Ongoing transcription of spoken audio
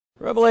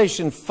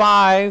Revelation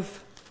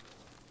 5,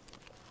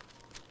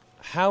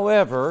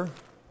 however,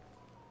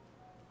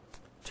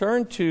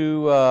 turn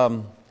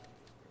to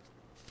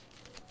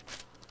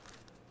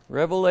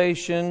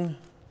Revelation,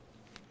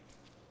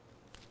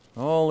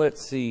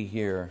 let's see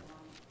here.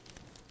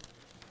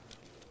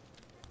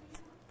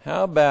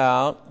 How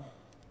about,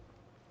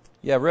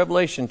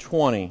 Revelation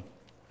 20.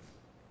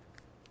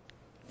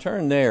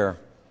 Turn there,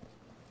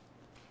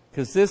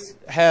 because this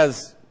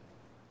has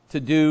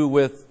to do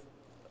with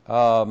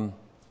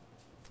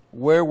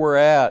where we're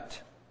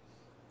at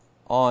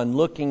on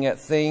looking at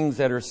things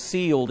that are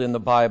sealed in the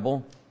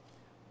Bible.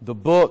 The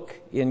book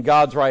in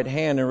God's right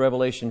hand in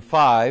Revelation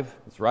 5,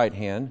 his right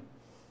hand,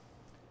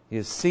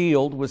 is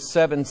sealed with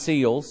 7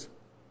 seals.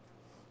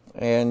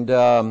 And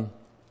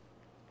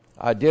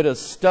I did a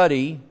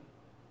study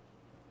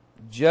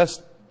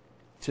just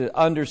to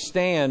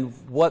understand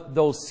what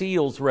those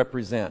seals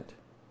represent.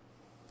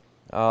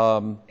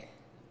 And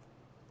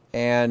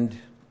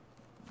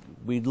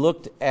we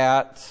looked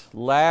at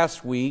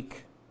last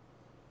week,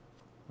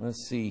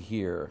 let's see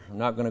here. I'm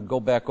not going to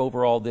go back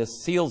over all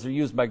this. Seals are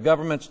used by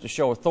governments to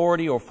show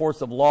authority or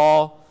force of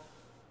law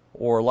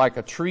or like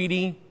a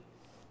treaty.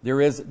 There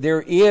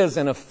is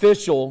an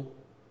official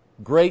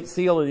Great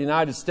Seal of the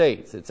United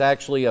States. It's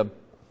actually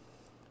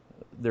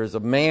there's a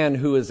man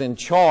who is in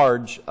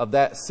charge of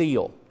that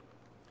seal.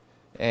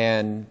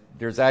 And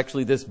there's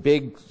actually this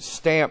big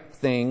stamp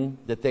thing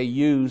that they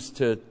use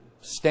to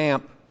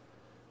stamp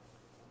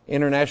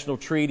international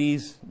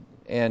treaties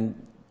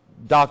and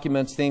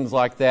documents, things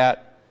like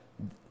that,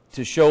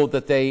 to show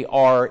that they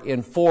are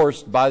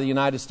enforced by the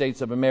United States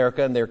of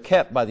America and they're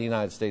kept by the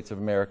United States of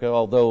America,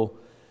 although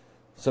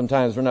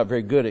sometimes we're not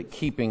very good at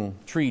keeping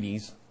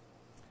treaties.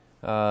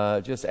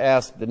 Just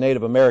ask the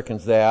Native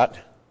Americans that.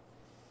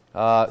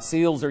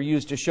 Seals are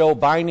used to show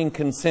binding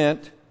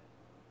consent,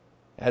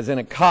 as in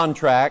a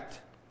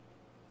contract.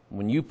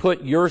 When you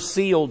put your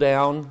seal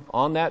down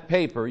on that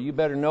paper, you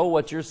better know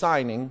what you're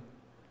signing.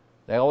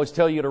 They always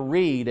tell you to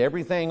read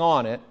everything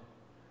on it,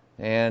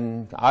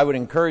 and I would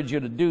encourage you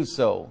to do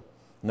so.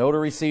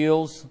 Notary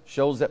seals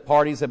shows that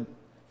parties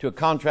to a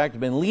contract have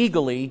been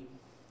legally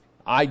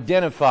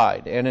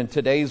identified, and in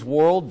today's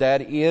world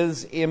that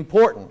is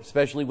important,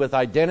 especially with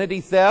identity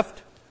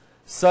theft,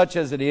 such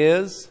as it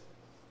is.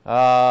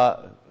 I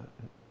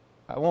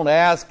won't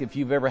ask if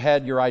you've ever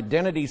had your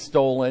identity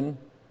stolen.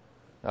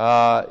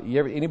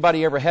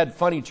 Anybody ever had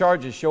funny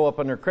charges show up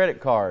on their credit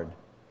card?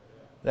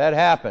 That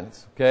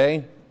happens,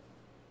 okay?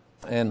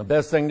 And the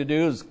best thing to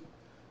do is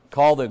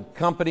call the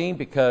company,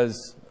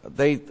 because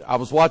I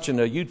was watching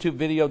a YouTube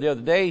video the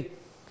other day.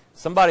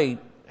 Somebody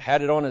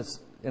had it on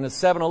in a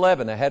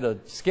 7-Eleven. They had a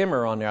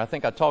skimmer on there. I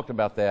think I talked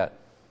about that.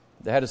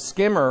 They had a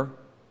skimmer,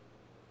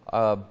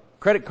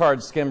 credit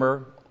card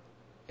skimmer,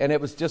 and it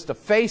was just a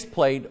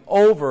faceplate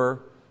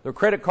over the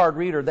credit card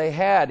reader they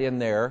had in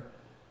there,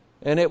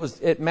 and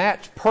it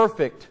matched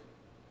perfect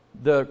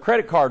the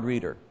credit card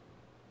reader.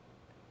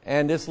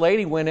 And this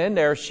lady went in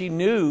there. She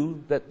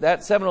knew that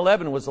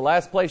 7-Eleven was the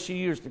last place she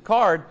used the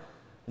card,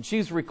 and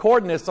she's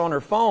recording this on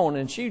her phone,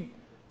 and she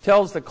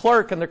tells the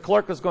clerk, and the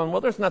clerk is going, well,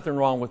 there's nothing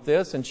wrong with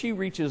this. And she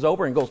reaches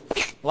over and goes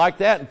like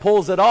that and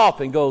pulls it off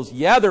and goes,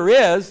 yeah, there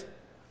is.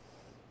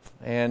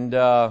 And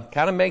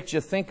kind of makes you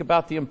think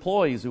about the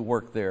employees who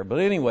work there. But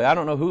anyway, I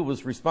don't know who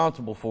was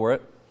responsible for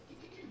it.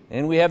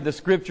 And we have the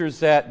scriptures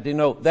that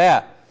denote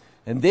that.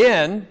 And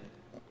then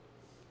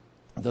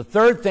the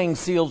third thing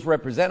seals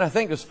represent, I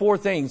think there's 4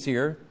 things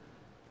here.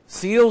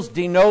 Seals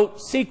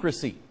denote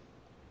secrecy.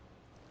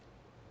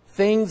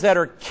 Things that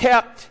are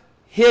kept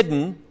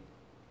hidden,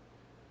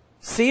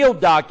 sealed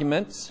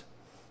documents,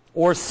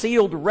 or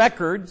sealed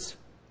records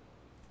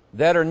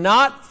that are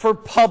not for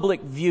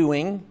public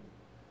viewing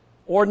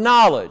or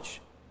knowledge.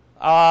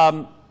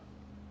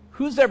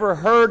 Who's ever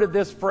heard of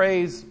this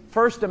phrase,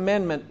 First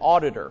Amendment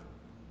auditor?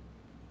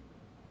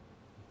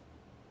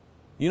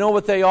 You know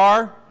what they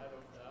are?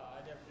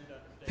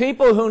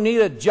 People who need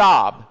a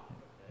job.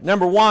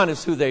 Number one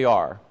is who they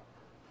are.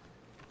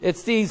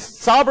 It's these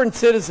sovereign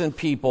citizen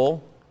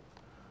people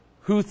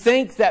who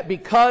think that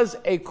because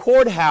a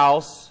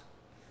courthouse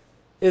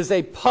is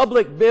a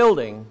public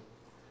building,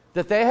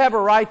 that they have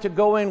a right to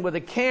go in with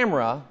a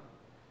camera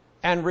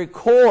and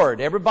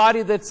record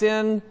everybody that's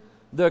in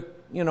the,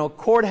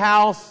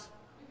 courthouse.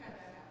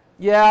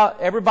 Yeah,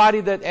 everybody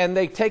and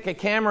they take a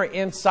camera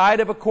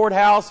inside of a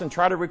courthouse and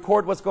try to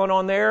record what's going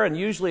on there, and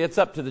usually it's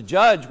up to the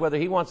judge whether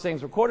he wants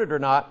things recorded or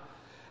not.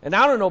 And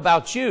I don't know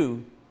about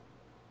you,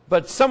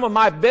 but some of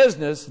my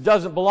business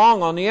doesn't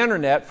belong on the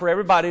internet for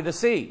everybody to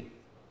see.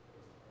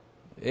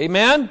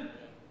 Amen?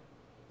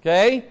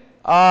 Okay?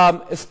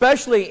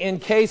 Especially in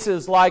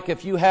cases like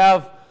if you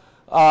have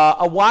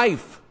a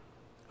wife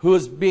who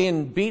is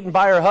being beaten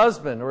by her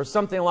husband or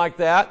something like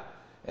that,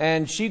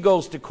 and she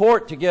goes to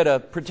court to get a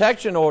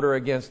protection order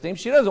against him.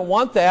 She doesn't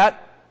want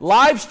that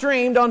live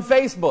streamed on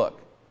Facebook.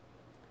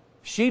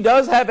 She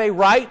does have a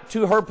right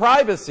to her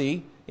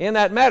privacy in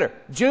that matter.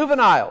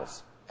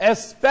 Juveniles,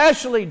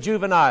 especially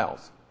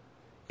juveniles,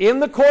 in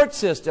the court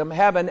system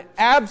have an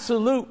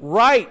absolute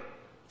right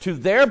to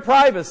their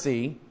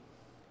privacy,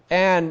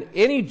 and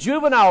any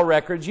juvenile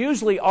records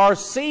usually are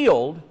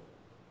sealed,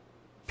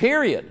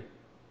 period.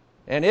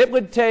 And it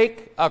would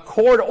take a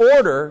court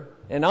order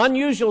in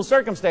unusual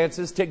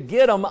circumstances to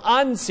get them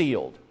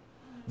unsealed.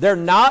 They're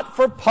not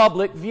for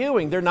public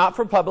viewing. They're not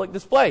for public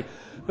display.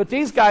 But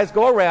these guys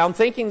go around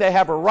thinking they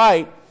have a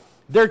right.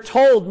 They're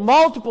told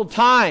multiple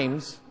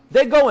times.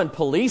 They go in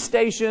police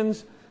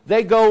stations.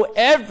 They go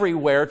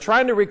everywhere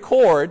trying to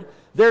record.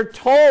 They're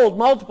told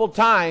multiple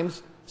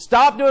times,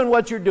 stop doing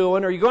what you're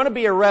doing or you're going to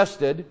be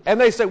arrested. And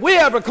they say, we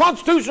have a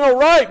constitutional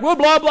right, blah,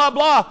 blah, blah,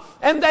 blah.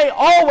 And they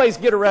always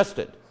get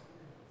arrested.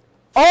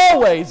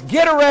 Always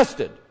get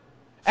arrested.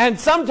 And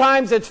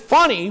sometimes it's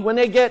funny when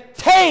they get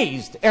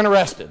tased and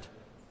arrested.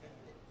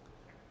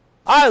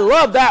 I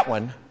love that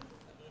one.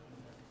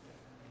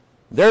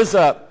 There's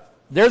a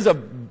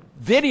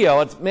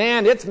video,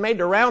 it's made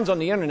the rounds on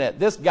the internet.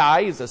 This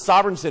guy, he's a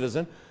sovereign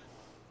citizen,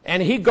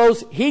 and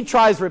he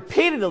tries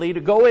repeatedly to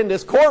go in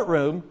this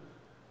courtroom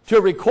to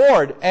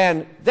record,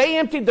 and they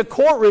emptied the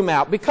courtroom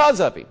out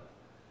because of him.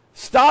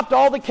 Stopped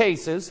all the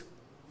cases,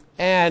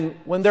 and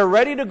when they're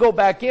ready to go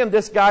back in,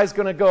 this guy's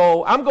going to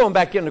go, I'm going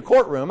back in the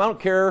courtroom. I don't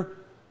care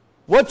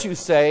what you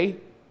say.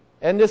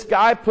 And this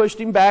guy pushed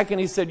him back, and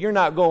he said, you're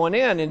not going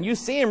in. And you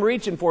see him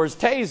reaching for his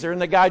taser,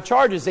 and the guy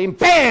charges him.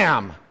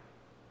 Bam!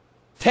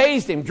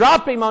 Tased him,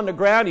 dropped him on the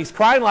ground. He's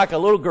crying like a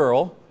little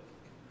girl.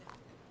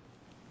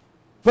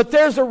 But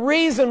there's a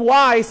reason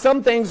why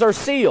some things are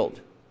sealed.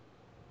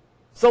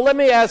 So let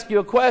me ask you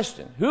a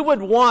question. Who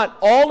would want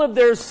all of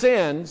their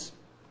sins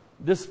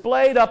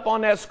displayed up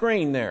on that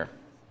screen there?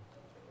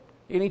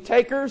 Any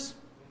takers?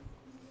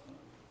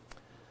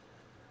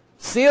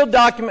 Sealed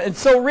document. And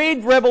so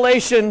read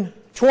Revelation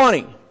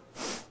 20.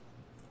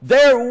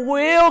 There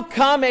will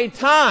come a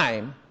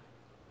time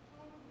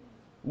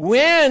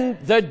when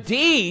the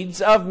deeds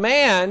of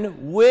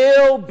man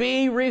will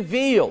be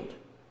revealed.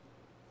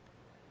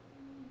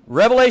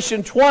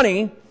 Revelation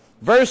 20,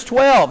 verse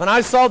 12. And I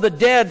saw the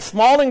dead,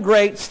 small and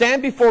great,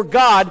 stand before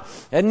God.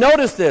 And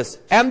notice this.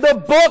 And the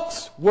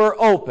books were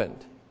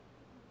opened.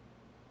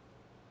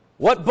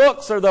 What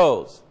books are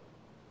those?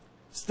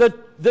 It's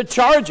the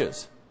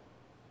charges.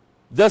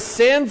 The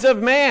sins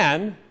of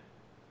man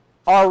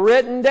are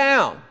written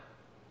down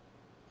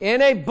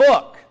in a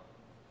book.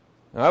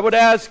 I would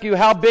ask you,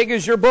 how big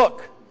is your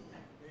book?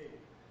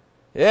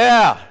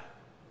 Yeah.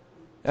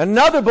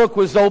 Another book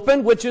was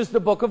opened, which is the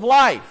book of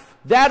life.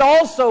 That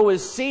also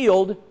is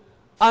sealed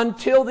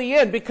until the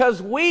end,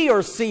 because we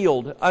are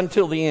sealed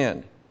until the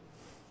end.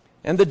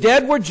 And the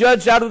dead were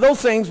judged out of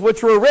those things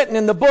which were written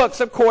in the books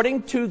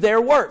according to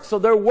their works. So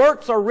their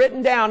works are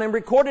written down and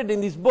recorded in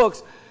these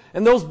books,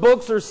 and those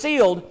books are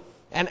sealed.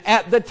 And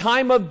at the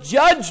time of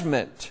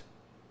judgment,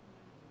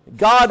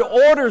 God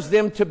orders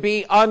them to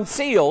be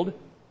unsealed.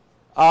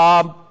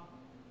 So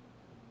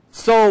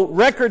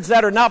records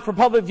that are not for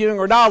public viewing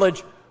or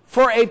knowledge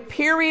for a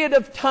period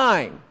of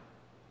time.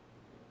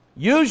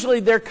 Usually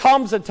there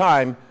comes a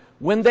time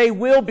when they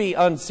will be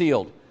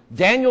unsealed.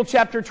 Daniel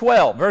chapter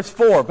 12, verse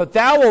 4. But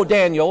thou, O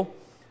Daniel,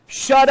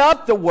 shut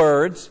up the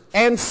words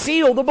and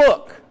seal the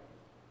book,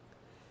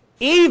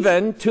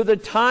 even to the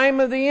time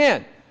of the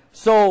end.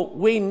 So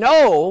we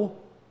know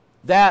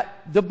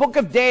that the book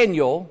of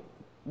Daniel,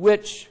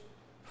 which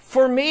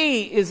for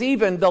me is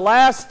even the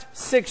last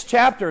 6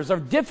 chapters, are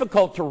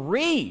difficult to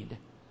read,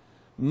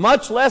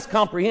 much less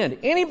comprehend.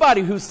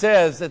 Anybody who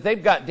says that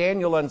they've got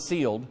Daniel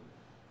unsealed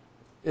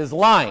is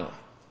lying.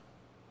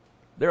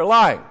 They're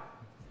lying.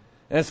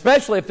 And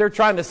especially if they're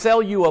trying to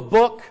sell you a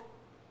book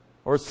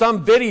or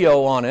some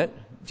video on it.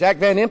 Jack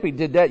Van Impe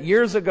did that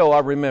years ago, I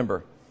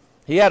remember.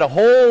 He had a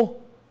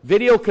whole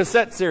video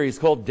cassette series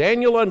called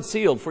Daniel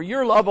Unsealed for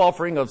your love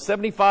offering of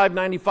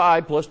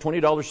 $75.95 plus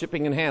 $20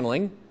 shipping and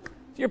handling.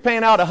 You're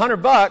paying out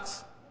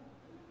 $100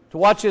 to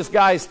watch this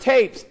guy's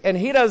tapes, and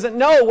he doesn't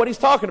know what he's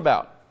talking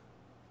about.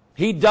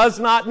 He does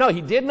not know.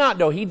 He did not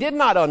know. He did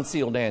not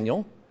unseal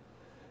Daniel.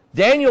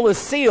 Daniel is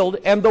sealed,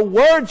 and the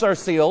words are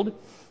sealed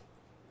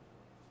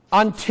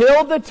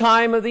until the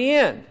time of the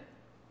end.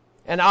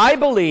 And I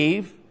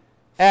believe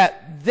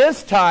at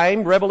this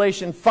time,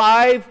 Revelation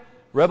 5,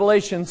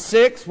 Revelation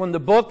 6, when the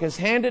book is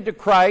handed to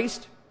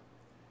Christ,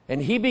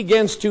 and he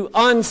begins to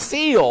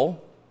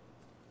unseal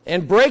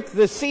and break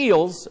the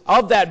seals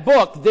of that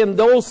book, then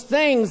those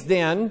things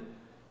then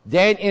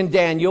in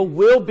Daniel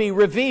will be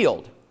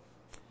revealed.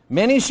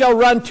 Many shall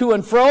run to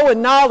and fro,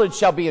 and knowledge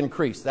shall be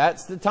increased.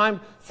 That's the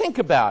time. Think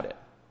about it.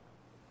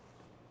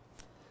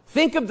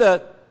 Think of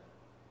the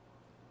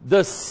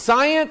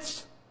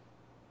science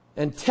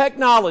and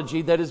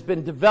technology that has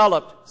been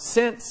developed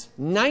since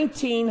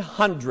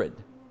 1900.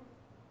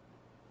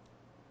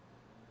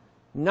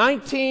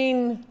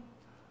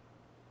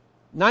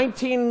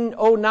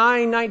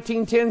 1909,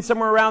 1910,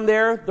 somewhere around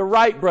there, the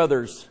Wright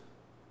brothers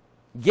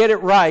get it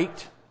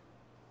right.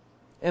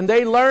 And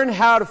they learn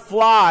how to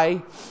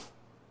fly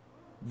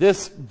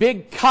this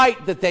big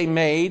kite that they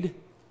made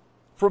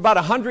for about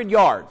 100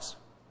 yards.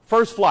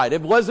 First flight.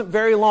 It wasn't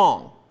very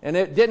long. And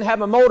it didn't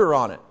have a motor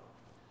on it.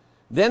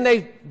 Then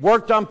they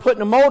worked on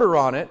putting a motor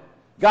on it.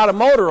 got a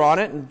motor on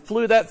it and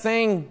flew that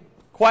thing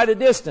quite a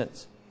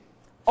distance.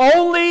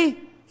 Only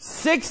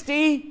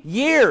 60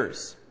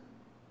 years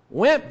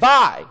went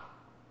by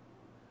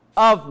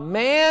of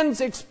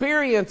man's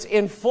experience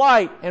in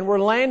flight, and we're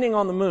landing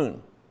on the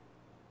moon.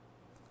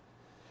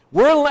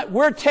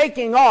 We're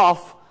taking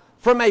off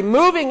from a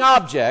moving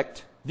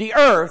object, the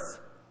Earth,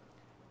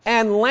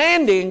 and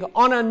landing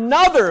on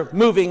another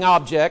moving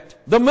object,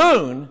 the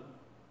moon,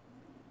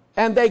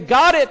 and they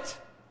got it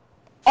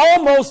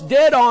almost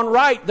dead on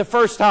right the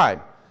first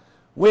time.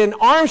 When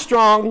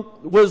Armstrong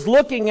was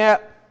looking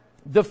at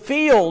the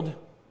field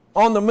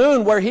on the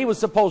moon where he was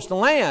supposed to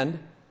land,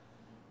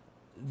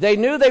 they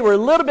knew they were a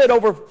little bit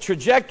over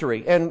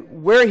trajectory,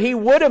 and where he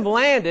would have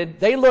landed,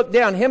 they looked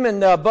down, him and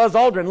Buzz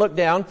Aldrin looked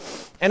down,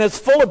 and it's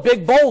full of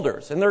big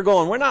boulders, and they're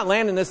going, we're not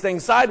landing this thing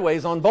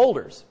sideways on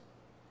boulders.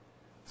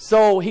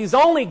 So he's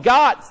only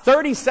got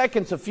 30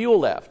 seconds of fuel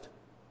left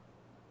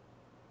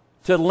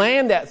to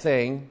land that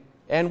thing,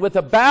 and with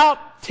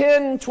about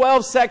 10,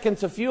 12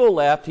 seconds of fuel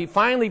left, he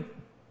finally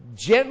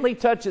gently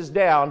touches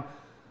down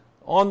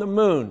on the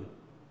moon.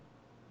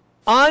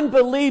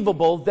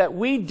 Unbelievable that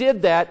we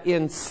did that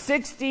in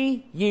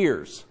 60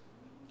 years.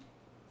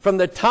 From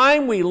the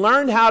time we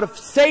learned how to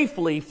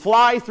safely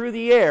fly through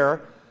the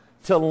air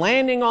to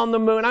landing on the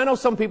moon. I know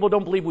some people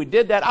don't believe we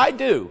did that. I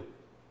do.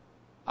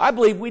 I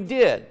believe we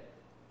did.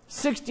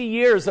 60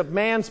 years of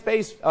man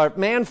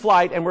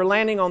flight, and we're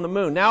landing on the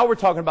moon. Now we're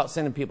talking about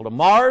sending people to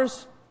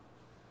Mars.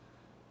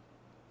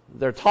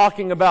 They're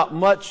talking about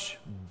much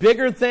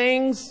bigger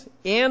things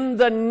in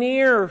the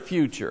near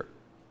future.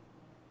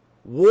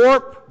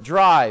 Warp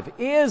drive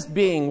is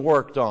being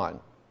worked on.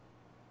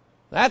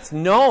 That's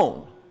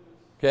known.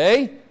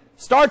 Okay?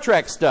 Star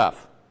Trek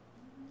stuff.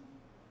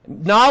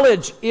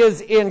 Knowledge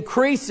is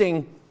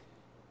increasing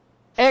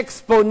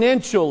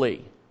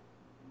exponentially.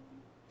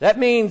 That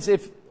means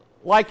if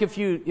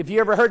you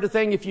ever heard the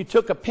thing, if you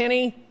took a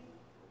penny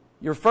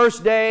your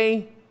first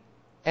day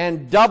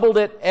and doubled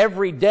it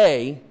every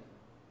day,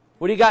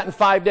 what do you got in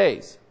 5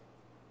 days?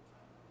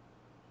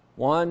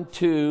 1,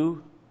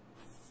 2.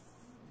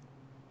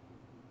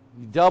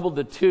 You doubled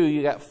the 2,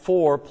 you got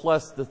 4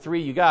 plus the 3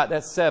 you got.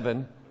 That's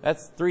 7.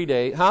 That's 3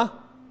 days. Huh?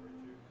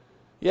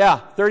 Yeah,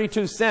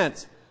 32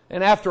 cents.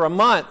 And after a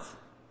month,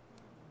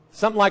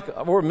 something like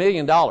over $1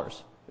 million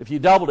if you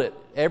doubled it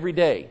every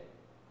day.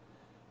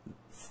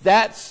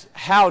 That's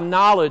how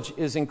knowledge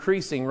is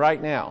increasing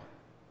right now.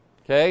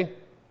 Okay?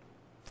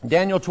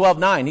 Daniel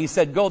 12:9, he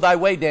said, go thy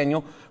way,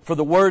 Daniel, for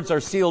the words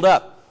are sealed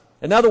up.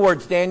 In other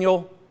words,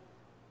 Daniel,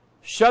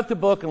 shut the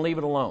book and leave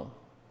it alone.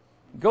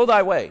 Go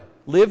thy way.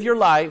 Live your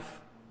life.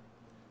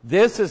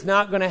 This is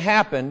not going to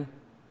happen.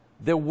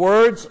 The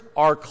words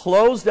are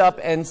closed up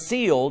and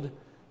sealed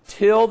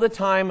till the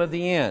time of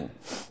the end.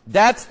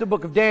 That's the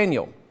book of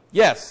Daniel.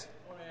 Yes?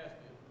 I want to ask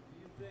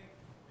you, do you think,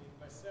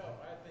 myself,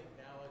 I think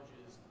knowledge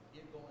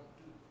is going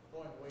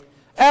way too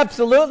far.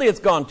 Absolutely, it's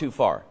gone too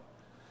far.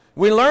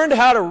 We learned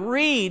how to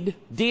read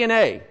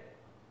DNA.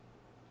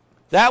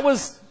 That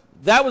was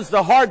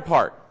the hard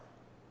part.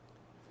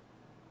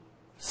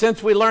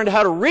 Since we learned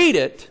how to read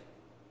it,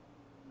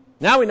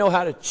 now we know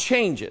how to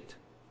change it.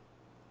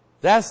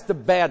 That's the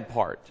bad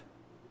part.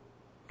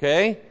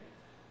 Okay?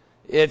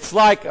 It's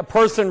like a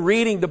person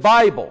reading the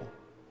Bible,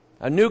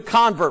 a new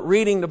convert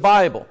reading the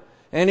Bible,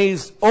 and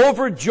he's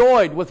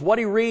overjoyed with what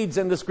he reads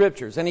in the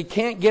Scriptures, and he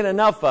can't get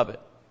enough of it.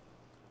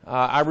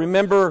 I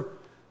remember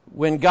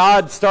when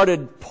God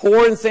started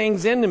pouring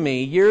things into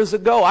me years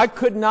ago, I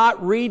could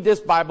not read this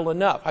Bible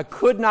enough. I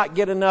could not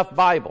get enough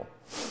Bible.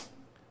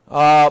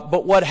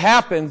 But what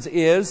happens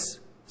is,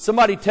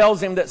 somebody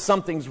tells him that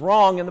something's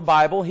wrong in the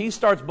Bible, he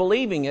starts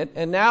believing it,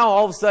 and now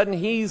all of a sudden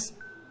he's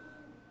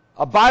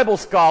a Bible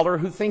scholar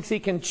who thinks he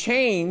can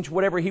change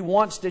whatever he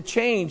wants to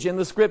change in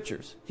the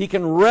Scriptures. He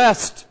can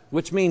wrest,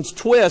 which means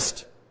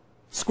twist,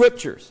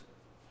 Scriptures.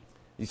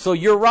 So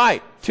you're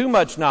right, too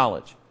much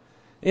knowledge.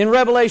 In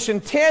Revelation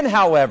 10,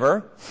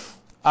 however,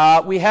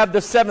 we have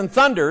the 7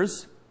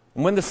 thunders.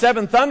 And when the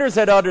 7 thunders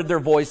had uttered their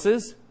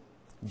voices,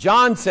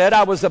 John said,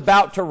 I was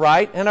about to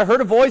write, and I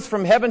heard a voice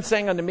from heaven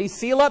saying unto me,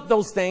 seal up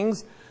those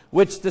things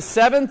which the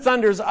 7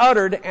 thunders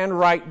uttered, and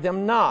write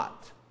them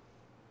not.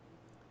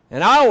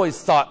 And I always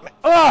thought,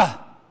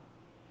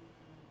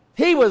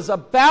 he was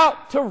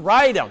about to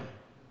write them.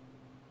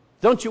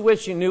 Don't you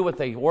wish you knew what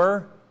they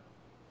were?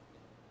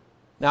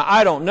 Now,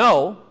 I don't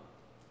know,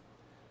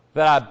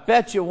 but I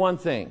bet you one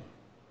thing.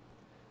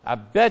 I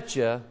bet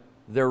you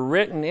they're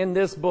written in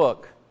this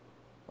book,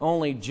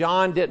 only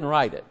John didn't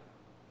write it.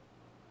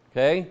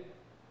 Okay?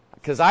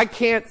 Because I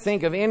can't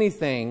think of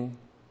anything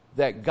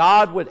that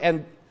God would,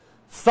 and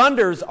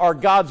thunders are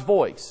God's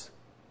voice.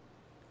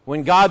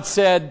 When God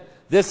said,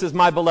 this is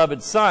my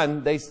beloved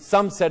son,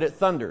 some said it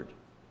thundered.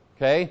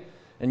 Okay?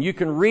 And you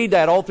can read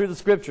that all through the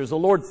Scriptures. The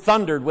Lord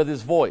thundered with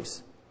His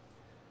voice.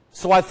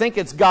 So I think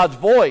it's God's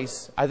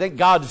voice. I think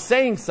God's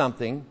saying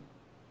something.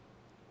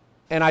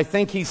 And I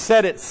think He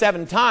said it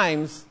 7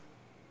 times.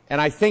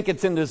 And I think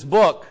it's in this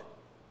book.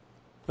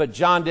 But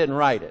John didn't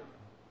write it.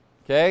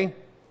 Okay?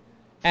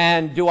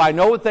 And do I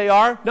know what they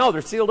are? No,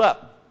 they're sealed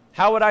up.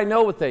 How would I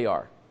know what they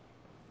are?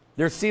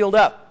 They're sealed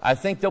up. I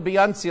think they'll be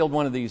unsealed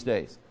one of these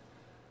days.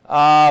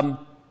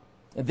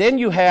 Then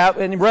you have,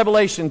 in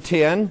Revelation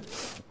 10,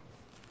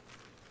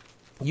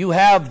 you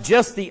have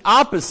just the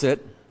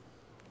opposite.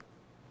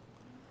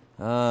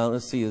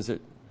 Let's see, is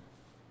it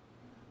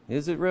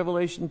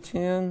Revelation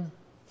 10?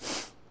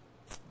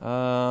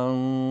 I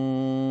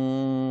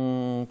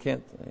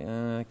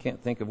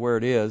can't think of where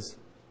it is.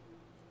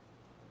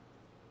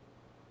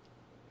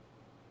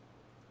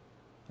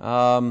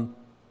 John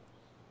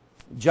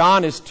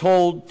is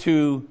told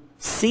to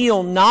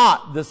seal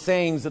not the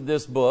sayings of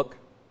this book.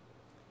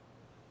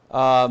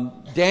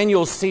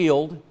 Daniel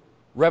sealed.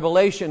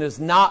 Revelation is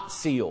not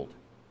sealed.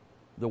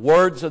 The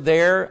words are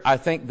there. I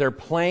think they're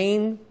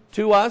plain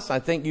to us. I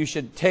think you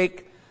should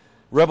take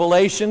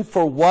Revelation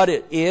for what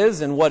it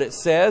is and what it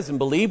says and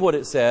believe what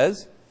it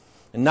says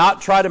and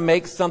not try to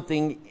make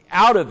something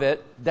out of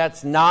it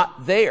that's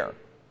not there.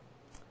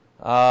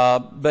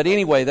 But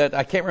anyway,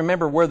 I can't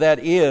remember where that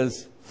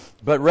is,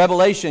 but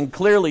Revelation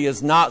clearly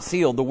is not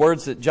sealed. The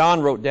words that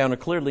John wrote down are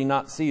clearly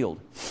not sealed.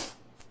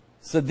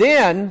 So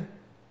then,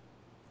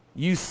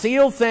 you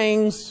seal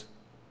things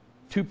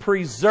to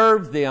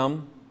preserve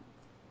them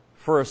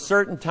for a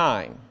certain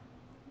time.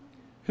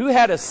 Who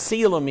had a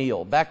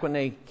seal-a-meal back when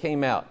they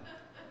came out?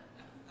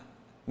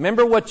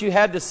 Remember what you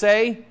had to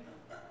say?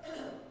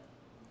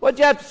 What'd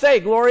you have to say,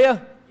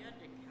 Gloria? You had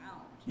to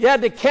count. You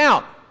had to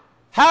count.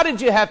 How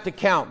did you have to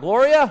count,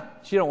 Gloria?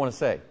 She don't want to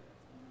say.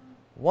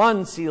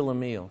 1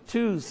 seal-a-meal,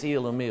 2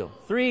 seal-a-meal,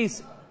 3,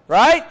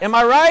 right? Am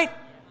I right?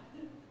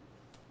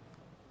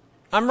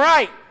 I'm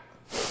right.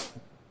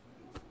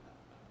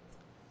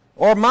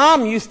 Or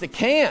Mom used to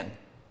can.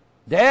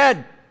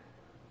 Dad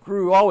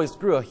always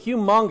grew a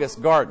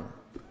humongous garden.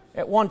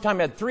 At one time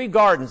had 3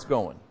 gardens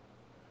going.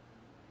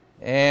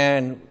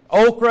 And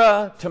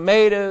okra,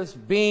 tomatoes,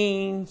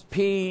 beans,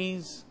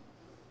 peas,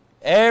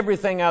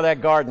 everything out of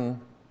that garden,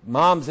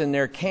 Mom's in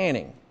there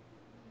canning.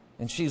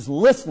 And she's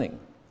listening.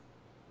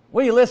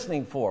 What are you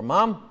listening for,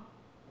 Mom?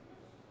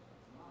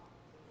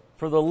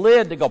 For the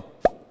lid to go.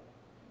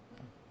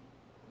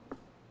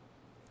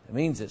 It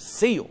means it's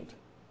sealed.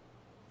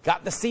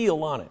 Got the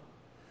seal on it.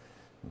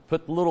 You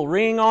put the little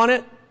ring on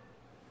it,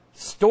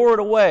 store it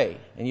away.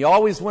 And you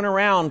always went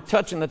around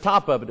touching the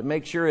top of it to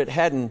make sure it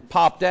hadn't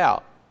popped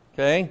out.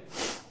 Okay?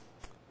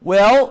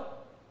 Well,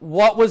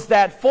 what was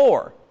that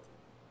for?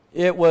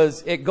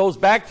 It goes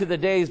back to the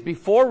days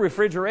before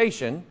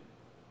refrigeration,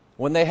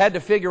 when they had to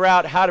figure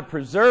out how to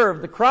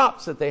preserve the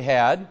crops that they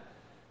had.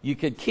 You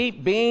could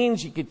keep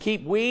beans, you could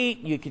keep wheat,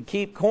 you could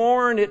keep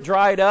corn, it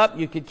dried up,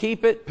 you could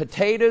keep it,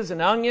 potatoes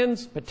and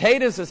onions,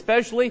 potatoes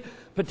especially.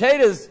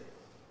 Potatoes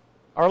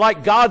are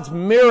like God's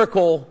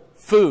miracle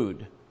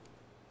food,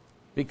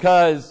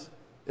 because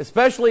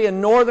especially in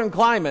northern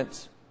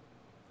climates,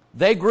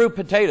 they grew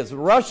potatoes. The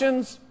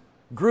Russians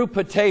grew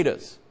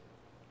potatoes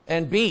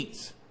and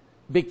beets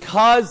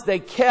because they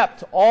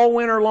kept all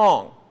winter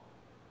long.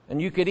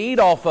 And you could eat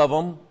off of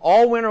them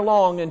all winter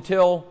long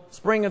until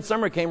spring and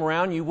summer came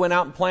around. You went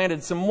out and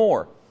planted some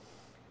more.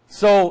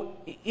 So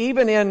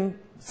even in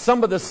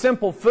some of the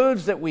simple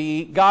foods that we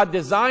eat, God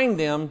designed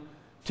them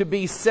to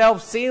be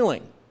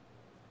self-sealing.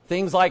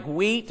 Things like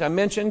wheat, I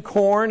mentioned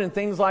corn and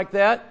things like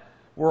that,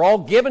 were all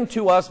given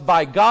to us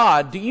by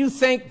God. Do you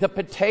think the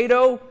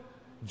potato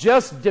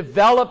just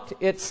developed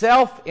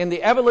itself in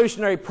the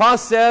evolutionary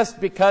process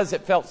because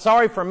it felt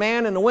sorry for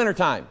man in the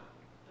wintertime?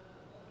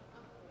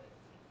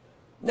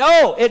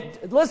 No,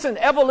 listen,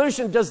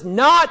 evolution does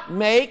not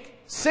make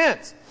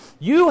sense.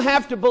 You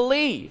have to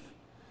believe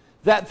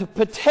that the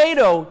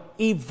potato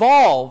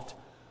evolved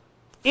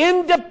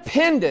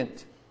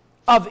independent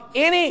of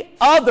any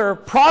other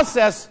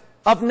process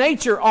of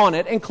nature on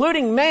it,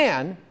 including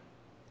man.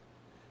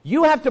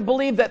 You have to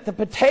believe that the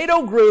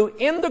potato grew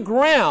in the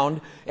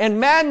ground and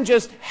man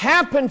just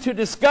happened to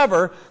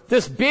discover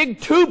this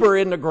big tuber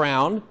in the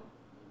ground.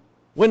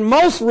 When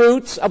most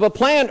roots of a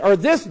plant are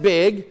this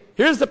big,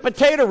 here's the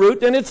potato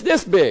root and it's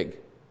this big.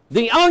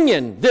 The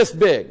onion this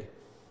big.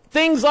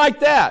 Things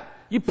like that.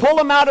 You pull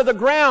them out of the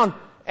ground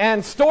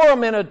and store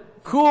them in a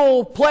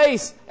cool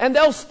place and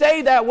they'll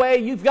stay that way.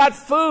 You've got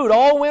food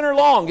all winter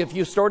long if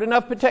you stored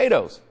enough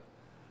potatoes.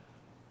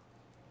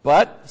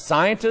 But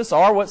scientists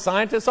are what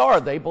scientists are.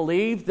 They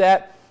believe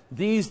that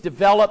these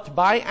developed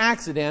by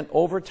accident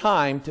over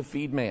time to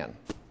feed man.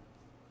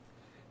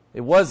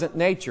 It wasn't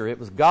nature, it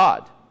was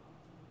God.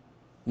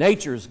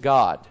 Nature's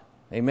God.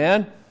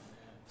 Amen?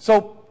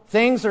 So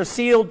things are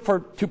sealed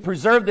to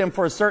preserve them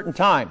for a certain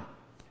time.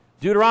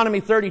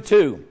 Deuteronomy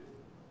 32,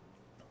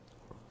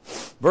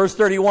 verse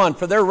 31,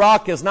 for their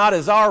rock is not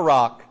as our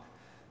rock,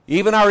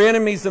 even our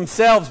enemies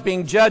themselves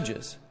being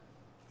judges.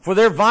 For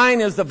their vine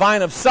is the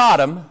vine of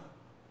Sodom,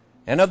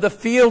 and of the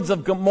fields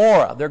of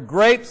Gomorrah. Their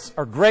grapes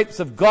are grapes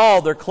of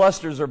gall, their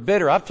clusters are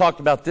bitter. I've talked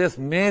about this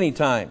many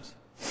times.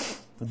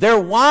 Their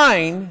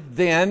wine,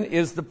 then,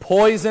 is the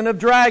poison of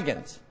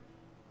dragons,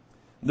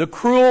 the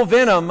cruel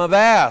venom of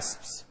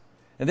asps.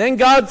 And then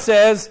God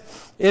says,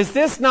 is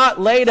this not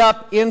laid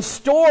up in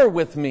store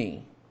with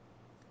me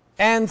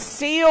and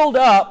sealed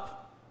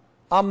up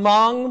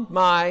among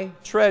my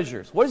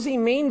treasures. What does he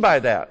mean by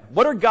that?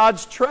 What are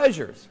God's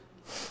treasures?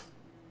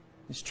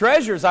 His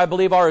treasures, I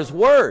believe, are His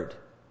Word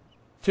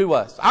to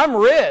us. I'm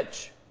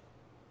rich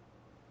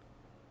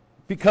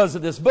because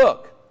of this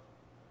book.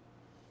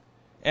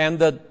 And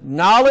the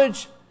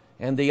knowledge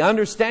and the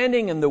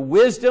understanding and the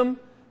wisdom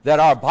that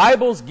our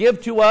Bibles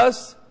give to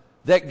us,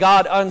 that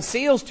God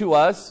unseals to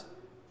us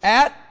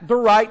at the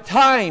right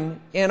time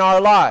in our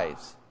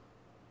lives.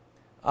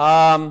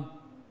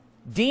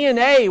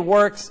 DNA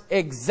works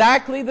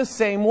exactly the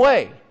same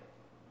way.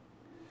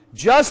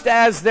 Just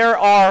as there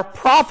are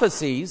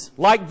prophecies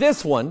like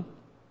this one,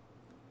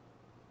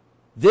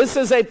 this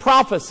is a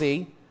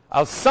prophecy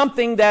of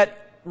something that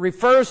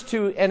refers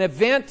to an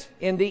event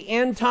in the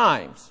end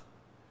times.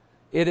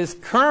 It is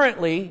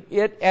currently,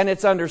 and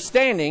its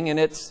understanding and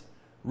its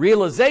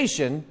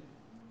realization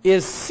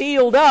is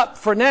sealed up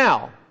for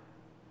now.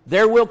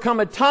 There will come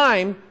a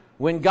time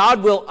when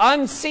God will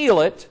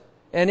unseal it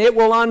and it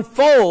will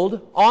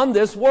unfold on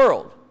this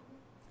world.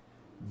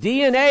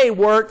 DNA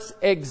works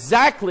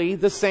exactly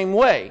the same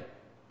way.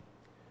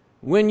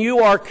 When you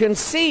are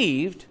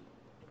conceived,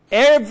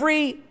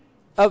 every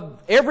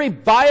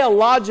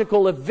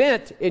biological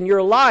event in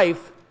your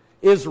life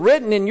is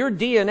written in your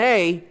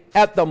DNA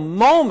at the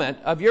moment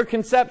of your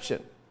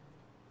conception.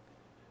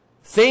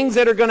 Things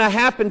that are going to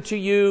happen to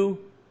you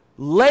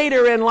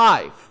later in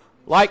life,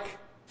 like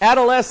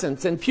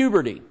adolescence and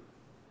puberty,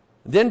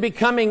 then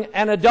becoming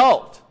an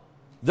adult.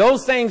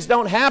 Those things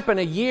don't happen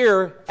a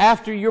year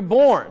after you're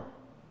born.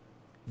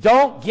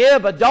 Don't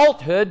give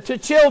adulthood to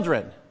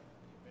children.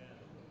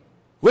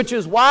 Which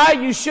is why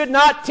you should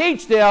not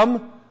teach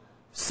them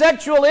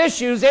sexual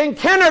issues in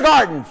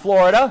kindergarten,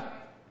 Florida.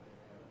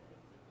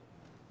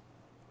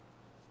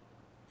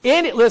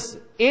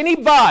 Listen,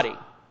 anybody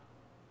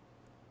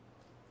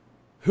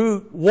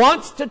who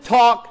wants to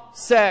talk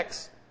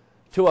sex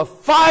to a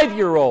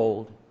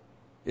 5-year-old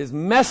is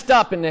messed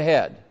up in the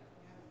head.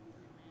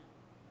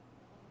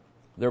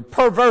 They're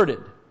perverted.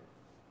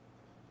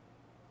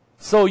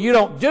 So you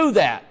don't do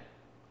that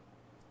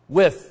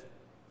with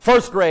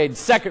first grade,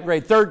 second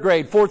grade, third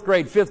grade, fourth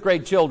grade, fifth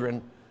grade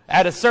children.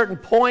 At a certain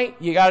point,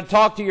 you got to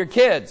talk to your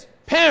kids.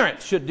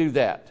 Parents should do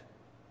that,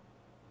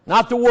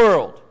 not the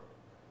world.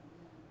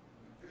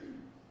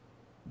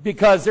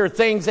 Because there are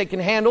things they can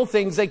handle,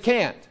 things they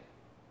can't.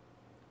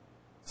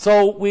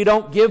 So we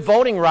don't give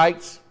voting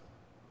rights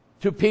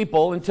to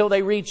people until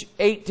they reach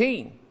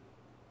 18.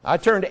 I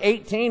turned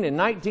 18 in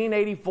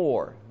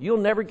 1984. You'll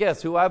never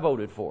guess who I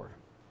voted for.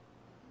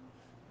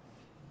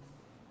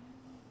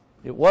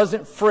 It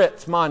wasn't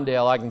Fritz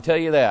Mondale, I can tell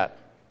you that.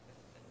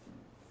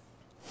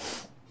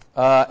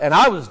 And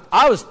I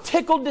was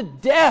tickled to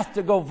death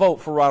to go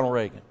vote for Ronald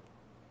Reagan.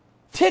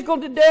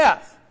 Tickled to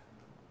death.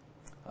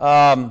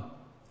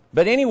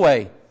 But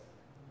anyway,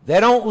 they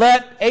don't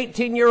let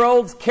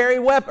 18-year-olds carry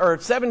weapons, or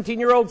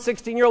 17-year-olds,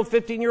 16-year-olds,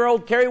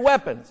 15-year-olds carry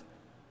weapons.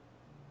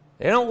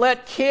 They don't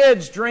let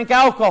kids drink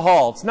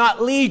alcohol. It's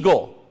not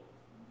legal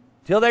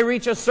till they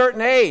reach a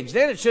certain age.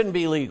 Then it shouldn't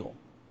be legal.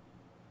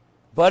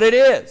 But it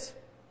is.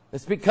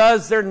 It's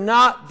because they're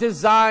not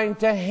designed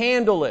to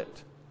handle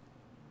it.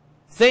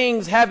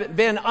 Things haven't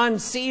been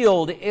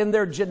unsealed in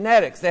their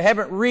genetics. They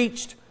haven't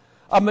reached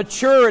a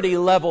maturity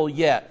level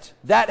yet.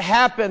 That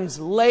happens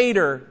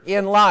later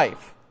in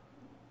life.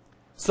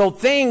 So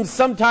things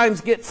sometimes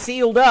get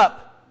sealed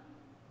up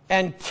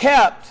and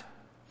kept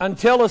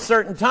until a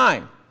certain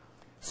time.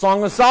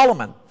 Song of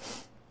Solomon.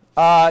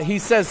 He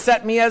says,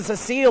 set me as a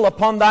seal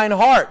upon thine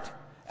heart,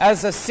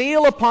 as a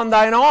seal upon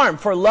thine arm,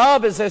 for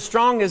love is as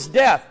strong as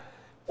death.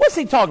 What's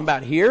he talking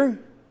about here?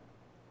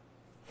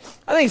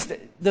 I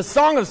think the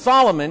Song of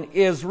Solomon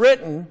is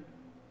written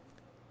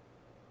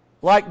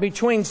like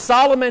between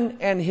Solomon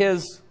and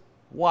his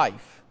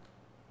wife,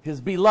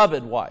 his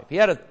beloved wife. He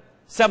had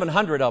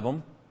 700 of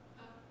them,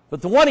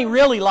 but the one he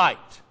really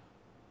liked,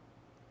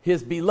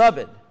 his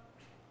beloved.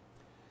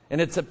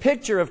 And it's a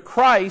picture of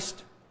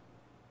Christ.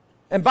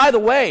 And by the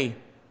way,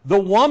 the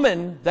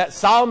woman that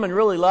Solomon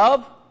really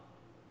loved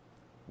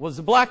was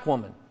a black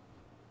woman.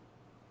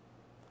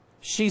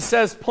 She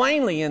says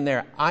plainly in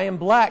there, I am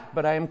black,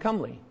 but I am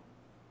comely.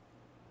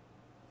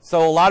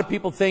 So a lot of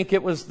people think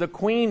it was the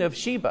Queen of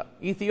Sheba,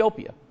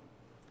 Ethiopia,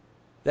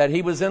 that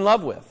he was in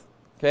love with.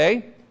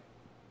 Okay?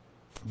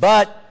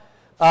 But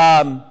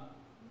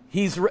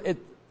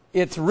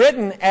it's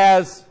written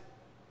as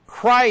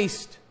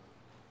Christ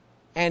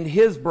and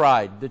his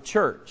bride, the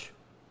church.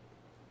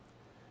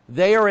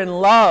 They are in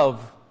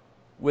love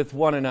with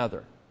one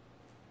another.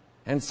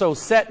 And so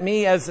set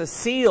me as a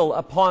seal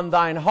upon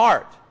thine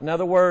heart. In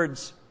other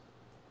words,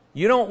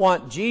 you don't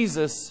want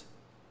Jesus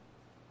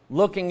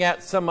looking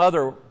at some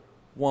other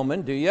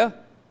woman, do you?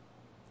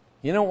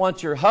 You don't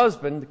want your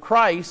husband,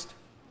 Christ,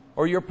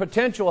 or your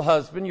potential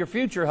husband, your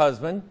future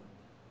husband,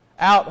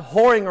 out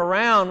whoring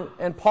around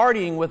and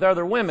partying with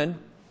other women.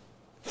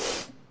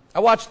 I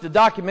watched a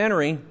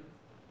documentary.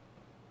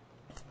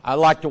 I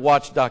like to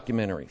watch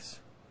documentaries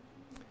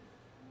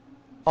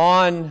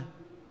on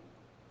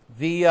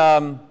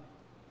the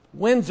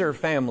Windsor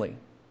family,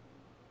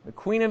 the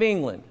Queen of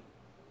England.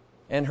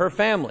 and her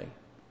family.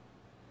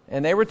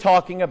 And they were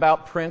talking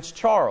about Prince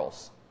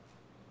Charles.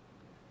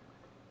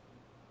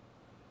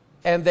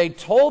 And they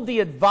told the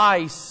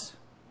advice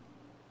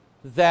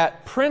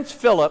that Prince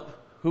Philip,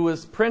 who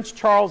was Prince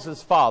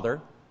Charles's father,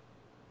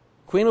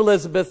 Queen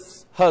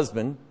Elizabeth's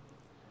husband,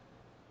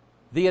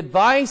 the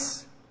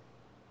advice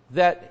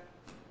that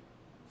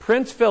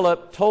Prince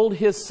Philip told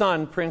his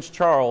son, Prince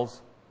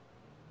Charles,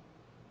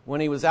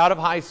 when he was out of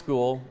high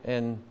school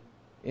and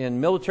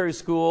in military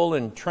school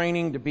and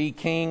training to be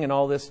king and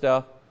all this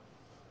stuff,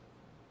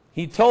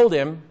 he told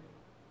him,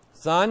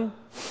 son,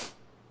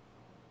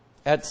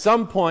 at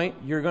some point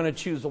you're going to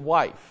choose a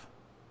wife.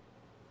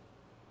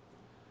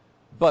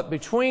 But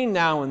between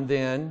now and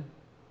then,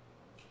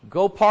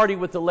 go party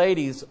with the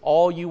ladies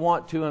all you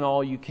want to and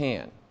all you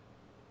can.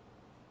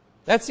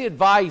 That's the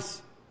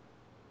advice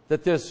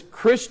that this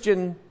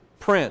Christian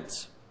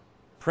prince,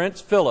 Prince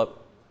Philip,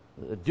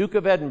 the Duke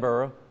of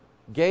Edinburgh,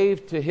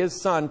 gave to his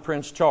son,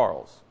 Prince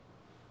Charles,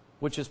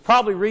 which is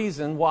probably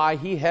reason why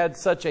he had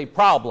such a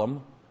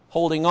problem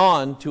holding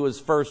on to his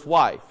first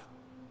wife.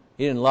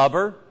 He didn't love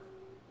her,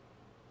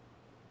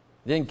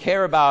 didn't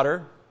care about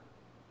her,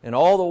 and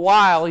all the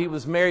while he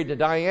was married to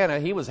Diana,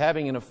 he was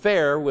having an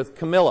affair with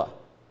Camilla.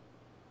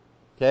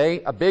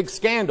 Okay, a big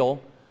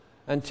scandal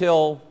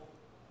until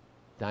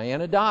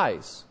Diana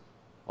dies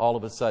all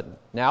of a sudden.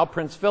 Now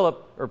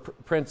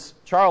Prince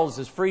Charles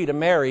is free to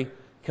marry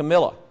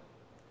Camilla.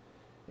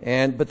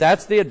 But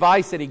that's the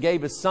advice that he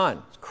gave his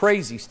son. It's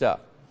crazy stuff.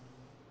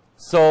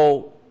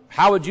 So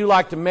how would you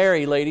like to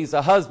marry, ladies,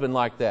 a husband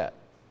like that?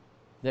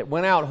 That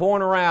went out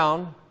whoring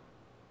around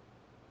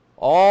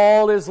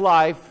all his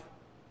life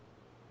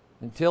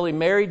until he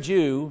married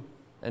you,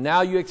 and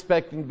now you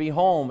expect him to be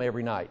home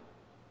every night.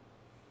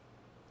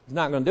 He's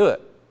not going to do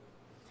it.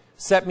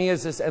 Set me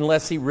as this,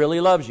 unless he really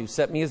loves you,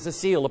 set me as a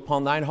seal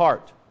upon thine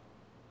heart.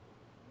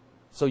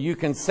 So you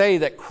can say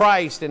that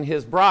Christ and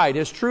his bride,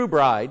 his true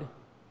bride,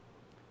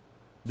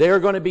 they are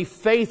going to be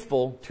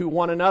faithful to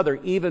one another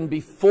even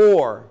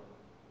before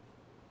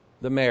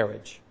the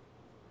marriage.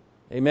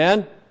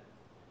 Amen?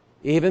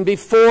 Even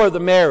before the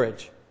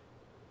marriage.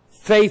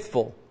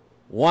 Faithful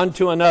one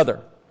to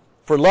another.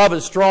 For love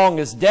is strong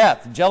as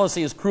death.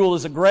 Jealousy is cruel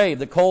as a grave.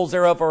 The coals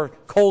thereof are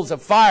coals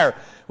of fire,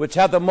 which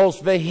have the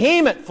most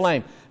vehement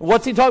flame.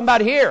 What's he talking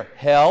about here?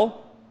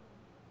 Hell.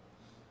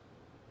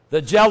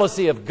 The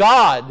jealousy of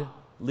God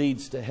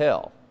leads to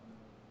hell.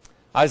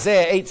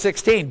 Isaiah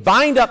 8:16,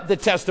 bind up the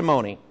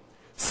testimony,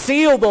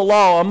 seal the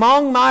law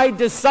among my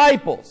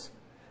disciples,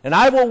 and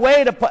I will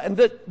wait upon...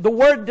 The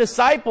word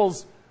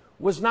disciples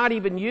was not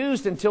even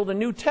used until the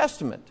New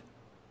Testament.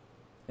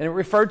 And it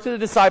referred to the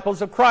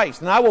disciples of Christ.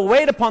 And I will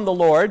wait upon the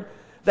Lord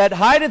that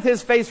hideth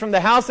his face from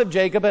the house of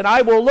Jacob, and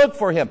I will look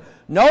for him.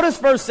 Notice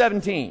verse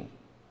 17.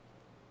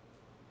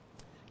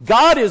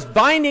 God is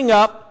binding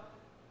up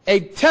a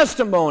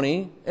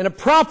testimony and a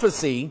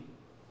prophecy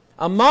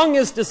among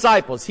his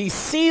disciples. He's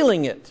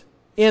sealing it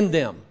in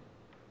them.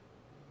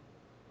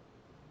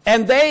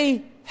 And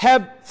they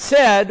have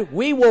said,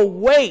 we will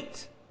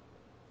wait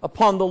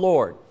upon the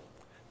Lord.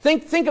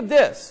 Think of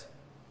this.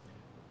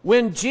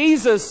 When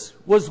Jesus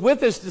was with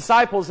his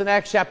disciples in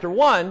Acts chapter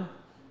 1,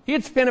 he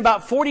had spent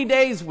about 40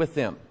 days with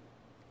them.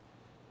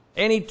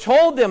 And he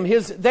told them,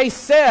 they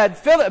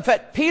said,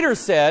 Peter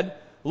said,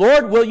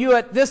 Lord, will you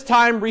at this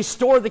time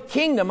restore the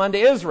kingdom unto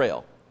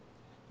Israel?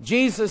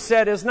 Jesus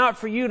said, it's not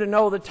for you to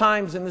know the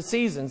times and the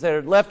seasons that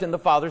are left in the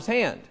Father's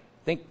hand.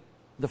 I think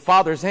the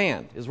Father's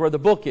hand is where the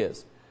book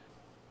is.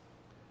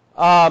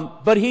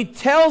 But he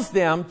tells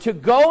them to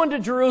go into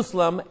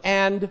Jerusalem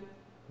and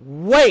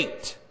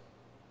wait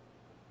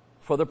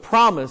for the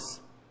promise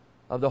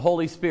of the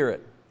Holy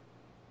Spirit.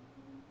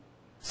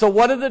 So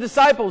what do the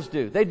disciples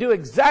do? They do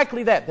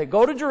exactly that. They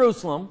go to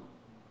Jerusalem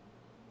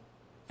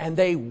and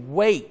they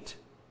wait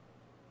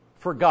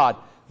for God.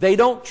 They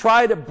don't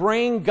try to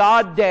bring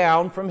God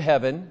down from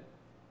heaven.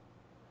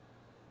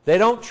 They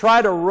don't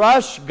try to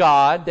rush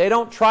God. They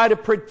don't try to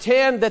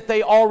pretend that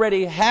they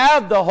already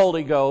have the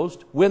Holy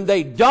Ghost when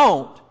they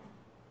don't.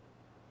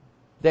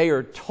 They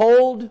are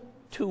told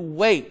to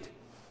wait.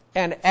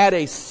 And at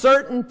a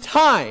certain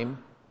time,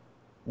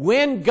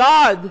 when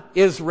God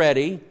is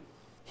ready,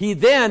 he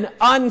then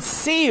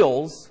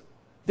unseals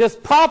this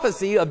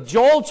prophecy of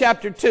Joel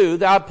chapter 2,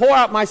 that I pour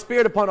out my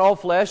spirit upon all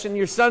flesh, and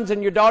your sons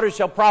and your daughters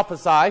shall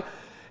prophesy.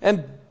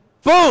 And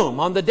boom,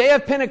 on the day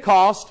of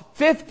Pentecost,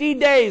 50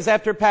 days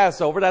after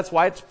Passover, that's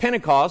why it's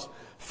Pentecost,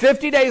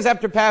 50 days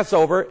after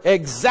Passover,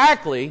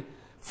 exactly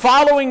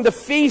following the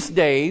feast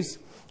days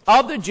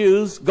of the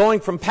Jews, going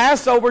from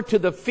Passover to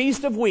the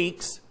Feast of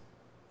Weeks,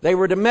 they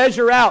were to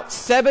measure out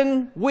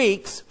 7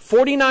 weeks,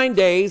 49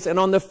 days, and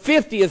on the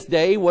 50th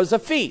day was a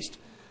feast.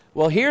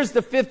 Well, here's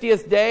the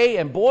 50th day,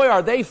 and boy,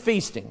 are they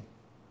feasting.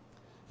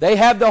 They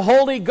had the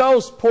Holy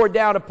Ghost poured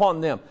down upon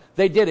them.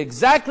 They did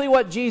exactly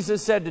what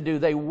Jesus said to do.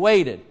 They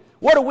waited.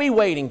 What are we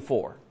waiting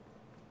for?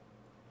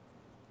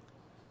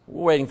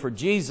 We're waiting for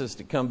Jesus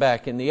to come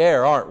back in the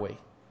air, aren't we?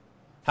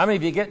 How many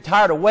of you get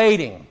tired of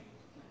waiting?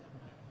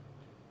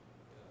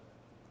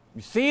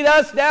 You see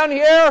us down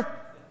here?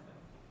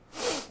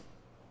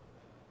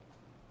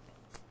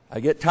 I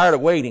get tired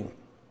of waiting.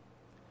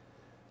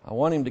 I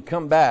want him to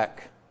come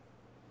back.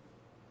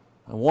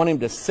 I want him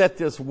to set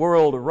this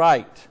world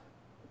right.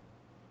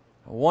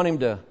 I want him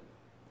to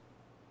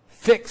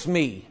fix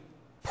me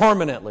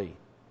permanently.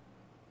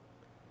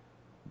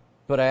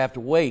 But I have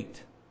to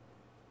wait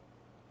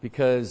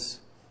because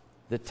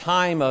the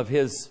time of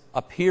his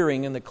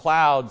appearing in the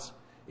clouds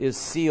is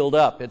sealed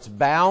up. It's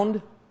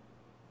bound,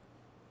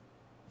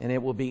 and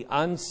it will be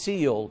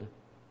unsealed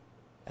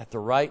at the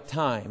right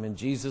time, and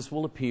Jesus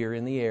will appear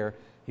in the air.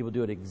 He will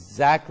do it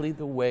exactly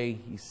the way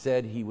he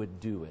said he would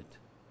do it.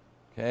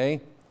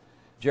 Okay?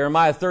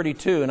 Jeremiah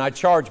 32, and I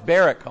charge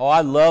Barak. Oh,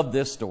 I love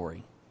this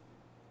story.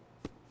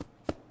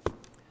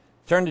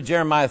 Turn to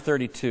Jeremiah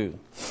 32.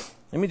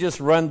 Let me just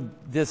run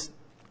this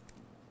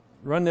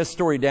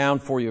story down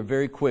for you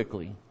very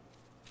quickly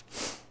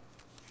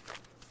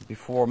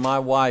before my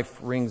wife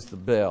rings the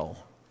bell.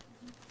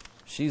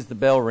 She's the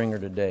bell ringer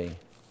today.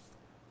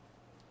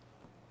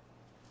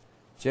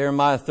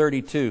 Jeremiah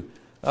 32.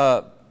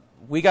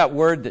 We got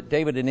word that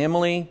David and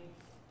Emily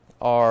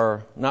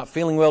are not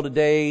feeling well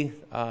today.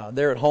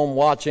 They're at home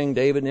watching.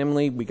 David and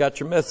Emily, we got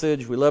your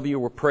message. We love you.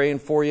 We're praying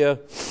for you.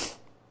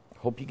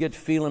 Hope you get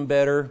feeling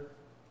better.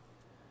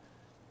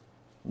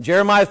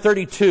 Jeremiah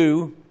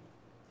 32.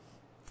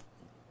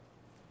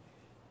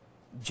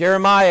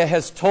 Jeremiah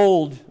has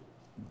told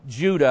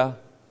Judah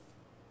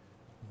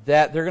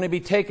that they're going to be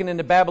taken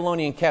into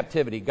Babylonian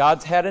captivity.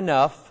 God's had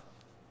enough.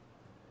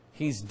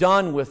 He's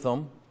done with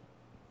them.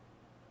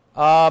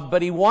 But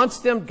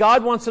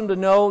God wants them to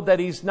know that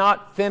He's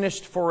not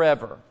finished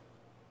forever.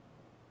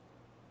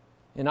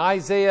 In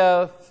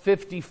Isaiah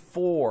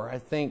 54, I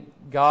think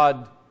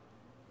God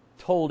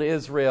told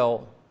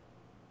Israel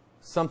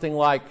something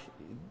like,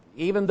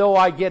 even though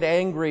I get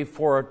angry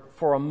for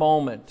a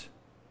moment,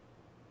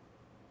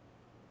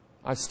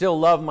 I still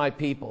love my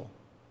people.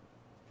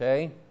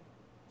 Okay?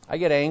 I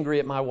get angry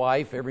at my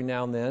wife every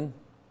now and then.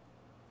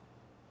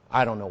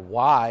 I don't know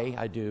why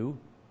I do.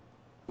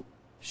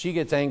 She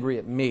gets angry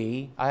at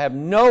me. I have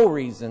no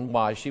reason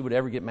why she would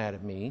ever get mad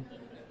at me.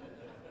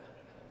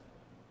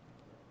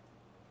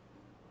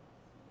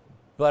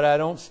 But I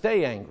don't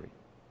stay angry.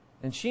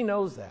 And she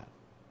knows that.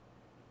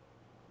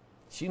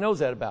 She knows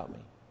that about me.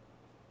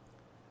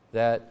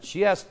 That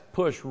she has to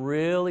push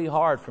really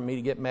hard for me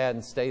to get mad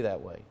and stay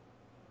that way.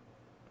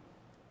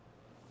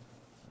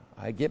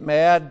 I get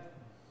mad.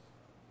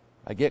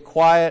 I get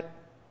quiet.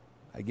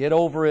 I get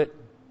over it.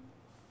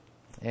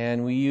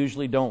 And we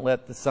usually don't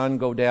let the sun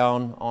go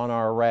down on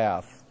our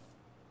wrath.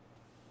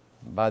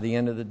 By the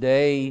end of the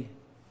day,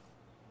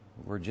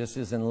 we're just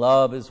as in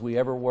love as we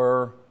ever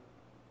were.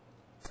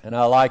 And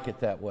I like it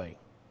that way.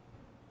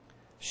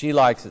 She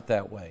likes it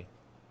that way.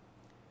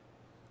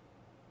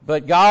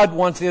 But God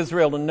wants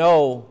Israel to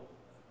know,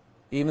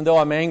 even though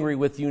I'm angry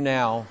with you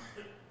now,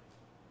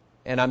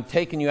 and I'm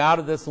taking you out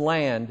of this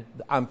land,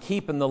 I'm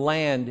keeping the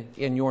land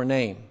in your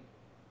name.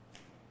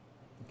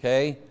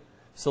 Okay?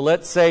 So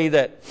let's say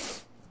that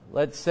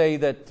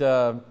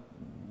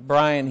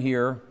Brian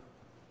here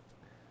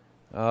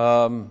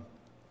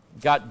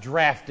got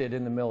drafted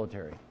in the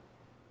military.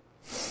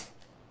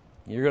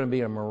 You're going to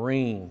be a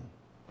Marine,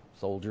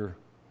 soldier.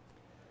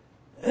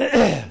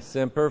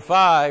 Semper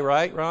Fi,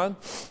 right, Ron?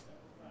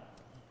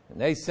 And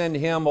they send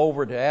him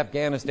over to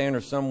Afghanistan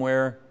or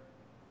somewhere.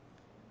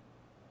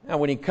 Now,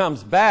 when he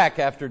comes back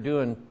after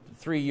doing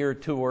a 3-year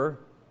tour,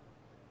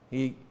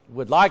 he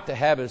would like to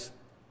have his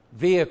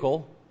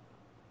vehicle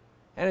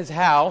and his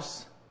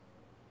house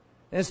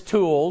and his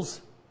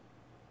tools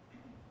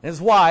and his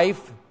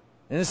wife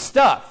and his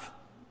stuff.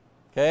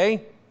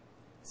 Okay?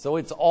 So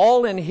it's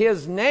all in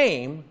his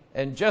name,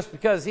 and just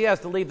because he has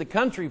to leave the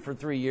country for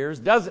 3 years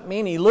doesn't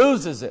mean he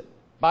loses it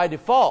by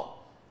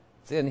default.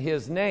 It's in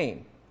his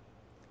name.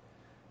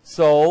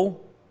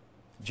 So,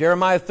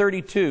 Jeremiah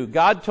 32,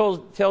 God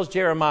tells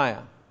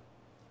Jeremiah.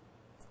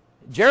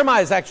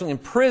 Jeremiah is actually in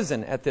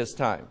prison at this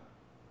time.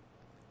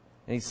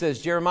 And he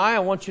says, Jeremiah, I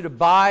want you to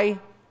buy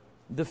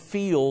the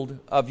field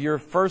of your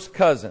first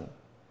cousin.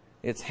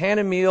 It's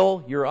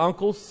Hanamiel, your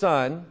uncle's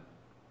son.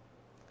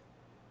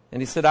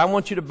 And he said, I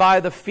want you to buy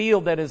the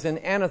field that is in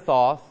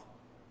Anathoth,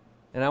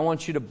 and I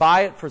want you to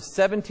buy it for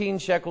 17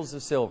 shekels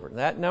of silver.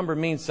 That number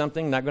means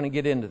something. I'm not going to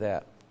get into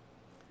that.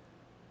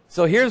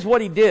 So here's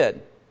what he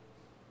did.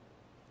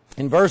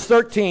 In verse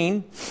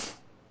 13,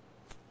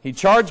 he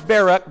charged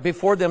Barak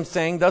before them,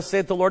 saying, Thus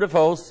saith the Lord of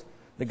hosts,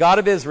 the God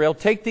of Israel,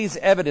 take these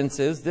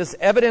evidences, this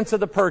evidence of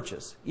the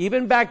purchase.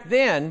 Even back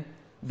then,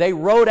 they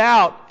wrote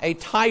out a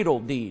title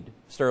deed,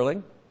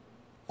 Sterling.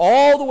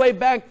 All the way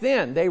back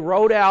then, they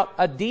wrote out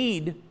a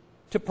deed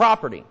to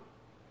property.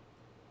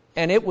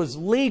 And it was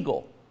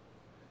legal.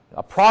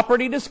 A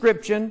property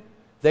description.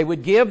 They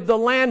would give the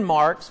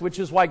landmarks, which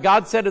is why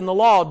God said in the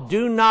law,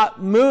 do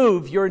not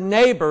move your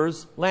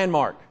neighbor's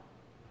landmark.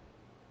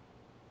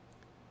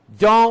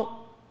 Don't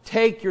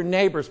take your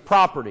neighbor's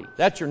property.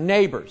 That's your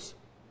neighbor's.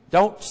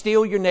 Don't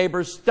steal your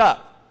neighbor's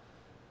stuff.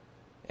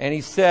 And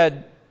he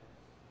said,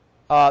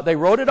 they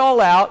wrote it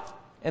all out,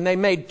 and they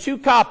made 2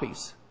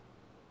 copies.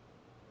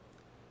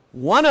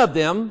 One of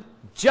them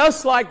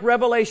just like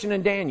Revelation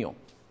and Daniel.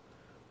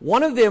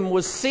 One of them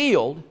was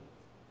sealed,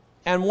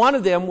 and one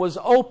of them was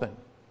open.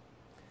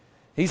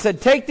 He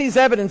said, take these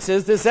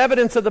evidences, this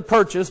evidence of the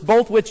purchase,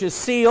 both which is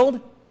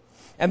sealed,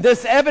 and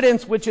this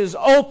evidence which is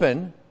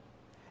open,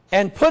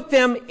 and put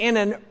them in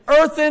an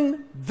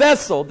earthen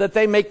vessel, that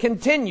they may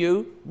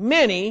continue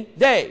many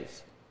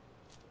days.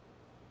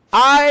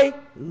 I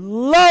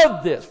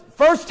love this.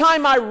 First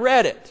time I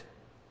read it,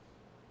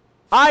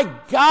 I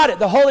got it.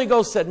 The Holy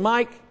Ghost said,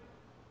 Mike,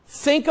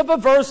 think of a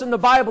verse in the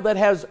Bible that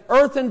has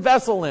earthen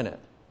vessel in it.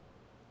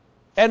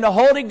 And the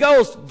Holy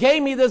Ghost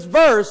gave me this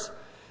verse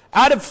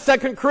out of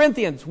 2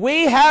 Corinthians.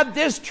 We have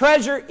this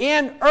treasure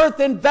in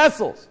earthen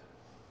vessels.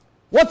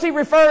 What's he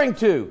referring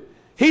to?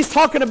 He's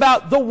talking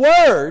about the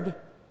Word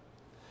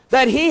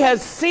that He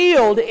has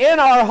sealed in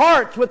our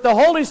hearts with the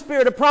Holy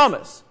Spirit of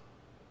promise.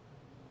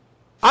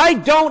 I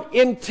don't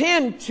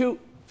intend to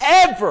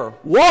ever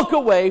walk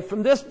away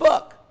from this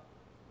book.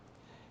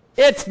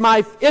 It's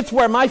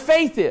where my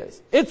faith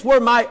is. It's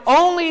where my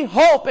only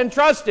hope and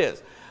trust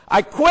is.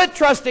 I quit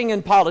trusting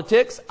in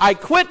politics. I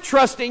quit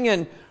trusting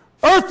in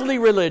earthly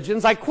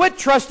religions. I quit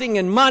trusting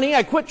in money.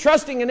 I quit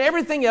trusting in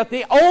everything else.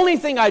 The only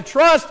thing I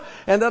trust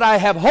and that I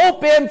have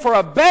hope in for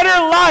a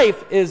better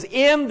life is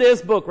in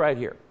this book right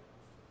here.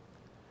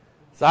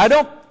 So I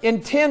don't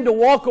intend to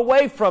walk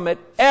away from it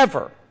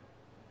ever.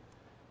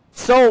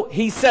 So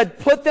he said,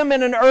 put them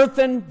in an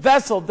earthen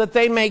vessel that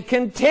they may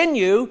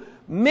continue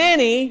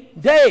many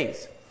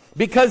days.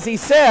 Because he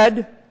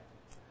said,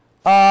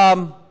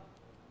 verse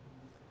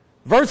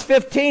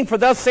 15, for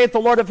thus saith the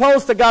Lord of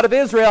hosts, the God of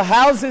Israel,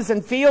 houses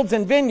and fields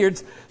and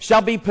vineyards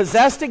shall be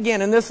possessed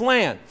again in this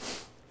land.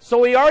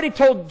 So he already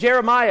told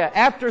Jeremiah,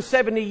 after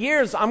 70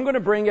 years, I'm going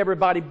to bring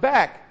everybody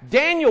back.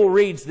 Daniel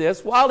reads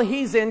this while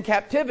he's in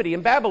captivity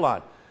in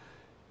Babylon.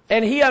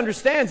 And he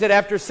understands that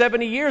after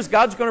 70 years,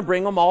 God's going to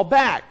bring them all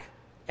back.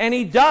 And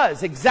he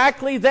does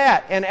exactly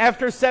that. And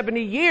after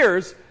 70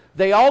 years,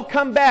 they all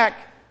come back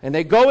and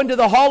they go into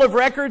the Hall of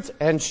Records.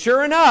 And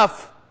sure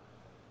enough,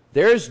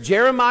 there's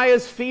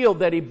Jeremiah's field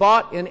that he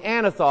bought in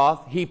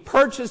Anathoth. He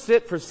purchased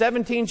it for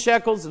 17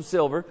 shekels of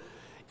silver.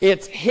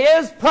 It's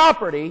his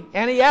property,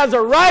 and he has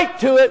a right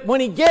to it when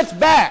he gets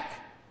back.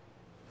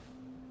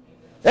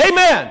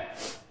 Amen.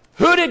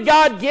 Who did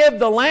God give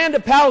the land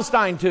of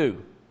Palestine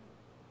to?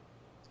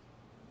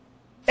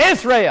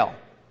 Israel.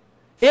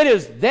 It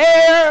is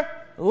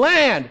their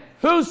land.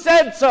 Who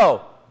said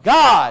so?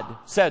 God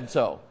said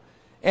so.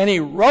 And he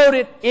wrote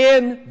it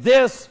in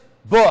this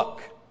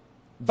book.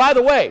 By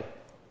the way,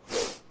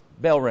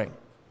 bell ring.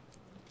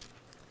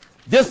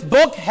 This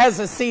book has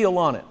a seal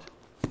on it.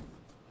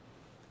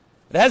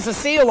 It has a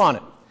seal on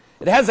it.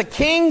 It has a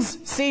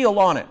king's seal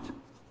on it.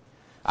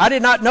 I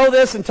did not know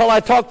this until I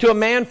talked to a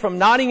man from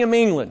Nottingham,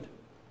 England.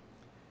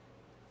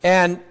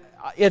 And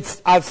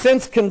I've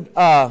since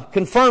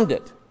confirmed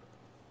it.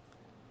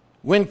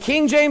 When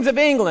King James of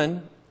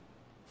England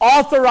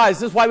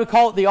authorized, this is why we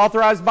call it the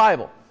Authorized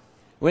Bible.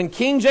 When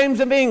King James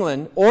of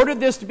England ordered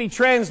this to be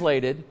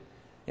translated,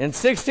 in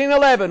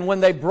 1611, when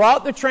they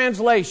brought the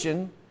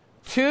translation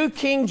to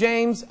King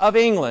James of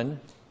England,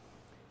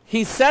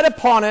 he set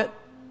upon it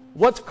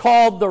what's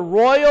called the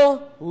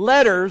Royal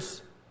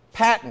Letters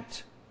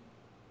Patent.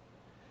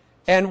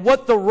 And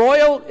what the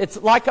royal, it's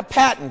like a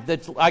patent.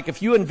 That's like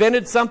if you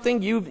invented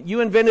something,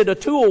 you invented a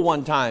tool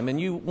one time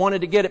and you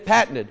wanted to get it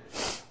patented.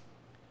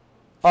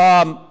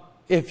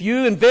 If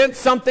you invent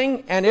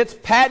something and it's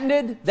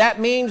patented, that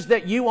means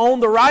that you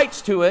own the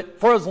rights to it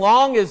for as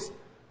long as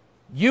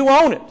you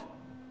own it.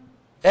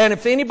 And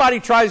if anybody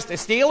tries to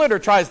steal it or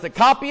tries to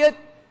copy it,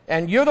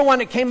 and you're the one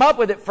that came up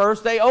with it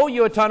first, they owe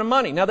you a ton of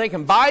money. Now, they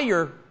can buy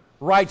your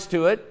rights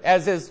to it,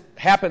 as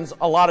happens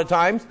a lot of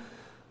times.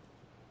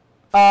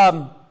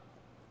 I'm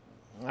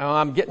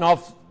getting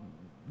off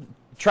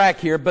track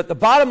here, but the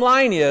bottom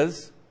line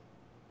is,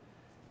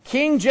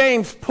 King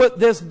James put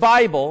this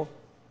Bible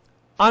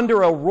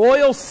under a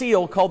royal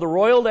seal called the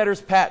Royal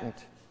Letters Patent,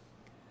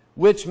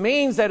 which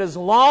means that as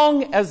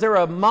long as there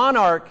a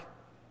monarch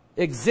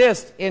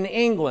exists in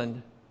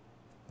England,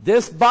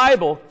 this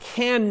Bible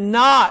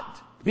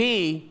cannot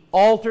be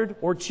altered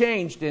or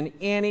changed in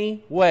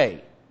any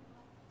way.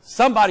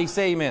 Somebody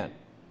say amen.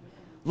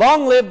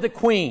 Long live the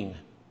Queen.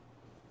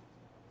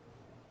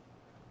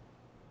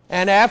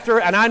 And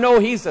I know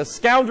he's a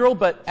scoundrel,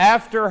 but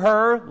after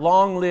her,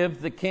 long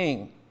live the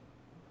King.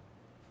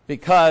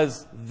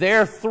 Because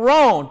their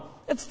throne,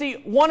 it's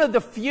one of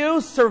the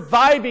few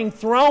surviving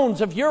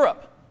thrones of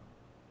Europe.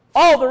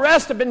 All the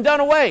rest have been done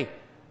away.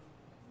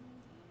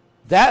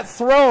 That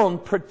throne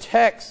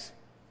protects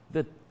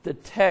the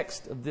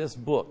text of this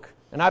book.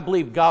 And I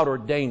believe God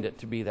ordained it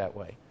to be that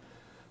way.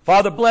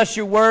 Father, bless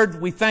your word.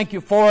 We thank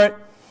you for it.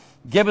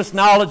 Give us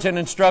knowledge and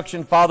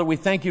instruction, Father. We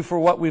thank you for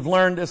what we've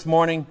learned this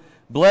morning.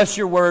 Bless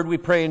your word, we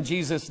pray in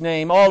Jesus'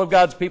 name. All of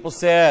God's people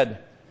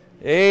said,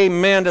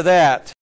 amen to that.